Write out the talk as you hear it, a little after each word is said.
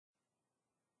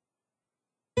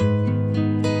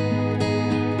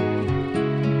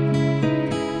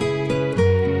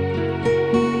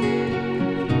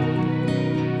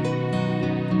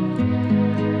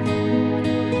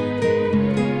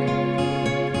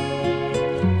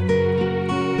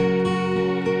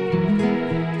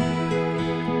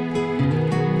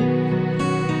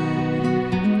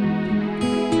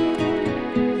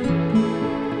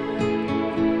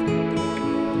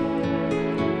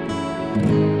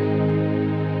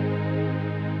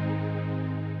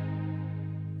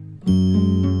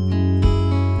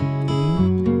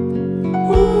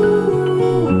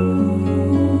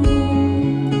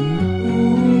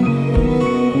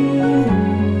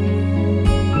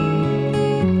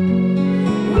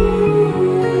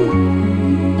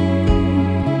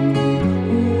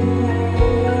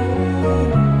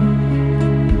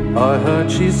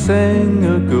sang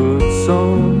a good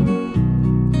song.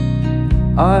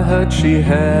 I heard she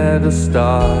had a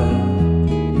style,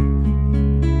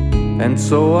 and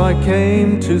so I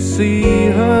came to see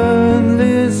her and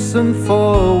listen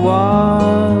for a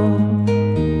while.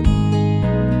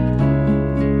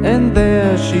 And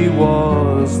there she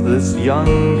was, this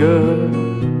young girl,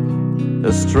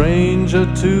 a stranger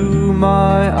to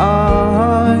my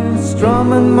eyes,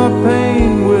 strumming my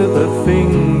pain with her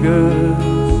fingers,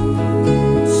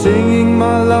 singing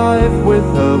my life with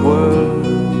her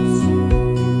words,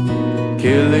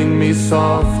 killing me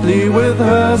softly with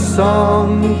her song,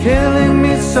 killing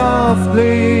me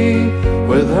softly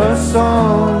with her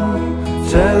song,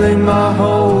 telling my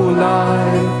whole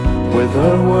life with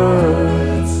her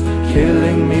words,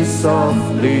 killing me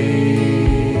softly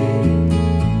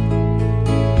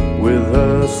with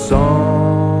her song.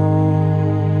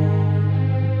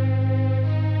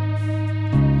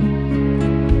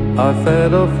 I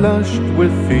fed her flushed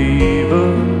with fever,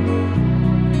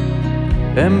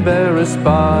 embarrassed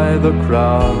by the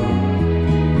crowd.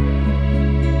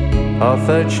 I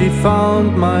thought she found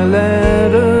my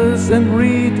letters and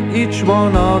read each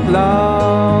one out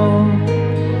loud.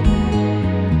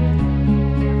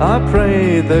 I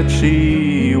prayed that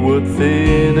she would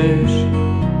finish,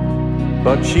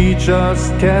 but she just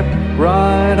kept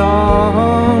right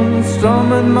on,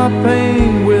 strumming my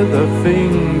pain with her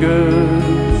fingers,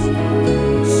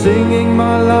 singing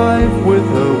my life with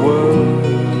her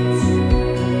words,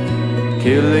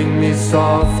 killing me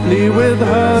softly with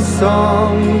her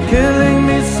song, killing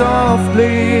me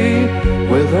softly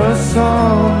with her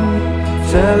song,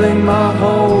 telling my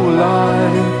whole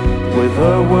life with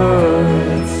her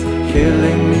words,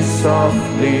 killing me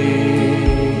softly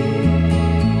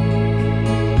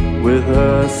with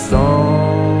her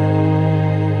song.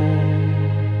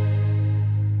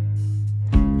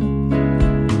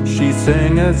 She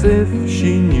sang as if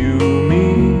she knew me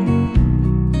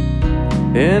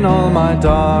in all my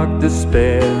dark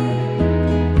despair,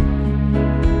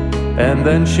 and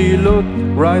then she looked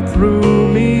right through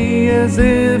me as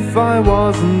if I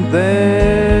wasn't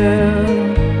there.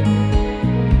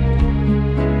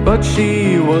 But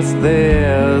she was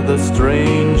there, the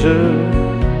stranger,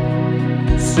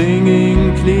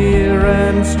 singing clear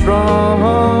and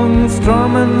strong,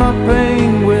 strumming my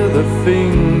pain with her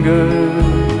fingers,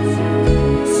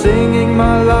 singing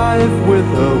my life with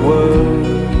her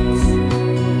words,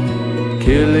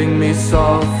 killing me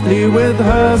softly with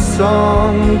her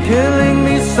song, killing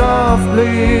me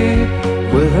softly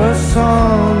with her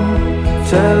song,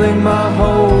 telling my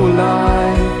whole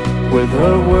life with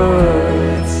her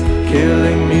words,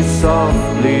 killing me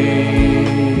softly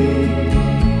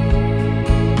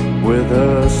with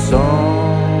her song.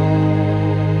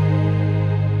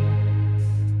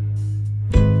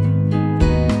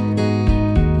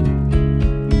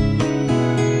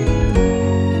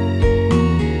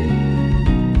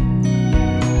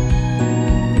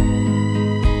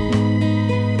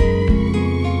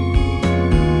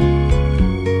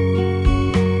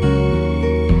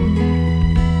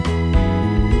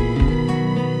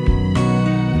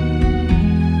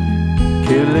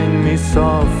 Killing me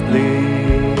softly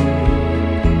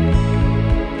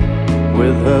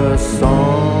with her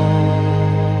song.